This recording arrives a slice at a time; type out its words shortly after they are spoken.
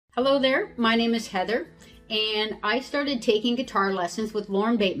Hello there, my name is Heather, and I started taking guitar lessons with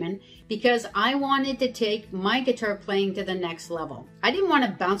Lauren Bateman because I wanted to take my guitar playing to the next level. I didn't want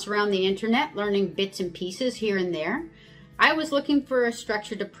to bounce around the internet learning bits and pieces here and there. I was looking for a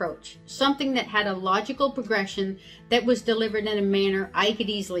structured approach, something that had a logical progression that was delivered in a manner I could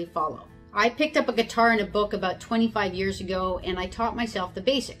easily follow. I picked up a guitar in a book about 25 years ago, and I taught myself the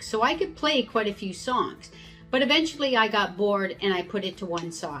basics, so I could play quite a few songs. But eventually I got bored and I put it to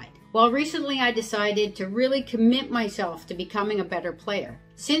one side. Well, recently I decided to really commit myself to becoming a better player.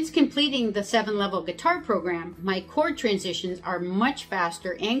 Since completing the 7-level guitar program, my chord transitions are much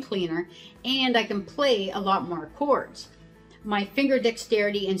faster and cleaner, and I can play a lot more chords. My finger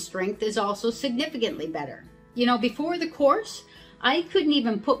dexterity and strength is also significantly better. You know, before the course, I couldn't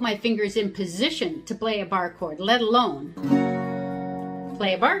even put my fingers in position to play a bar chord, let alone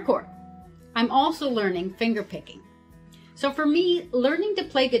play a bar chord. I'm also learning finger picking. So for me, learning to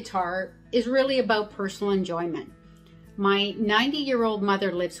play guitar is really about personal enjoyment. My 90-year-old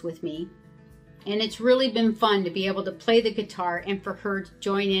mother lives with me, and it's really been fun to be able to play the guitar and for her to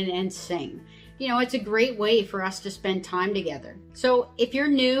join in and sing. You know, it's a great way for us to spend time together. So if you're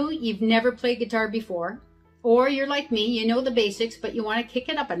new, you've never played guitar before, or you're like me, you know the basics, but you want to kick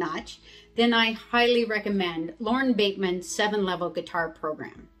it up a notch, then I highly recommend Lauren Bateman's 7-level guitar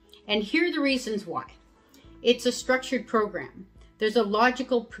program. And here are the reasons why. It's a structured program. There's a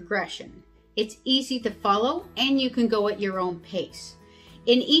logical progression. It's easy to follow, and you can go at your own pace.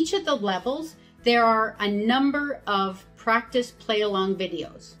 In each of the levels, there are a number of practice play-along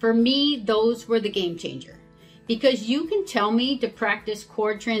videos. For me, those were the game changer, because you can tell me to practice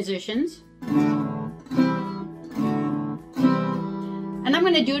chord transitions, and I'm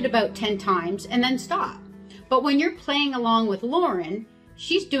going to do it about 10 times and then stop. But when you're playing along with Lauren,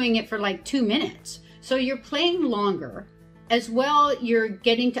 she's doing it for like 2 minutes. So you're playing longer. As well, you're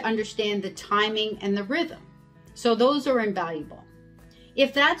getting to understand the timing and the rhythm. So those are invaluable.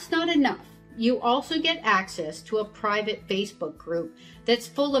 If that's not enough, you also get access to a private Facebook group that's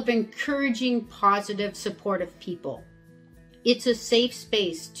full of encouraging, positive, supportive people. It's a safe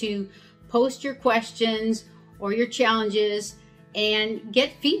space to post your questions or your challenges and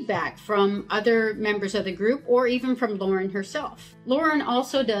get feedback from other members of the group or even from Lauren herself. Lauren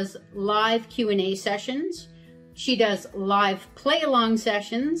also does live Q&A sessions. She does live play-along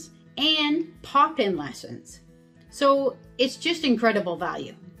sessions and pop-in lessons. So it's just incredible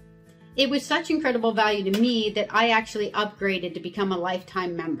value. It was such incredible value to me that I actually upgraded to become a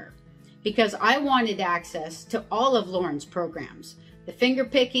lifetime member because I wanted access to all of Lauren's programs, the finger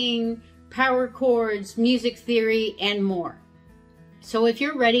picking, power chords, music theory, and more. So if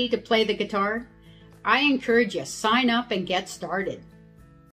you're ready to play the guitar, I encourage you, sign up and get started.